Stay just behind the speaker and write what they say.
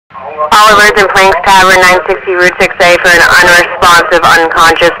Oliver's in Planks Tavern, 960 Route 6A for an unresponsive,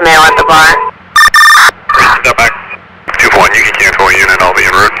 unconscious male at the bar. Step back. 2-1, you can cancel a unit, I'll be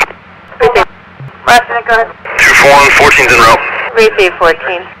en route. Receive. Lieutenant, go ahead. 2-4, 14's en route. Receive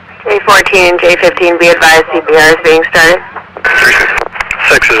 14. J14 and J15, be advised CPR is being started.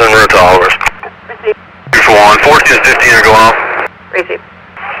 6 is en route to Oliver's. Receive. 2-1, 14 and 15 are going off. Receive.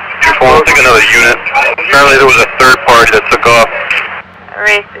 2-4, I'll take another unit. Apparently there was a third party that took off.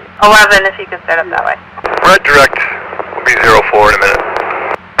 Receive. 11 if you could start up that way. Red direct will be 04 in a minute.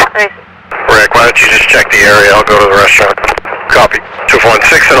 Receive. Rick, why don't you just check the area? I'll go to the restaurant. Copy. 2-4,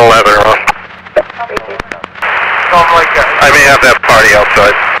 6 and 11 are off. Receive. I may have that party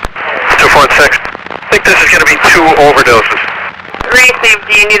outside. 2-4, 6. I think this is going to be 2 overdoses. Receive.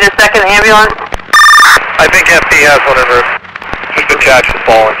 Do you need a second ambulance? I think FD has one in route. Just attach the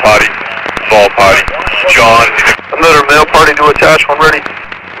fallen potty. Fall potty. John. Another male party to attach. One ready.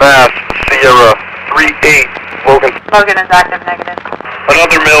 Mass. Sierra. 3-8. Logan. Logan is active negative.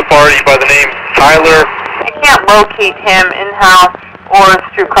 Another male party by the name Tyler. I can't locate him in-house or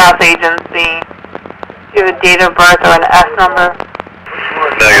through cross agency. Do you have a date of birth or an S number?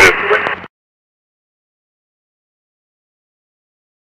 Negative.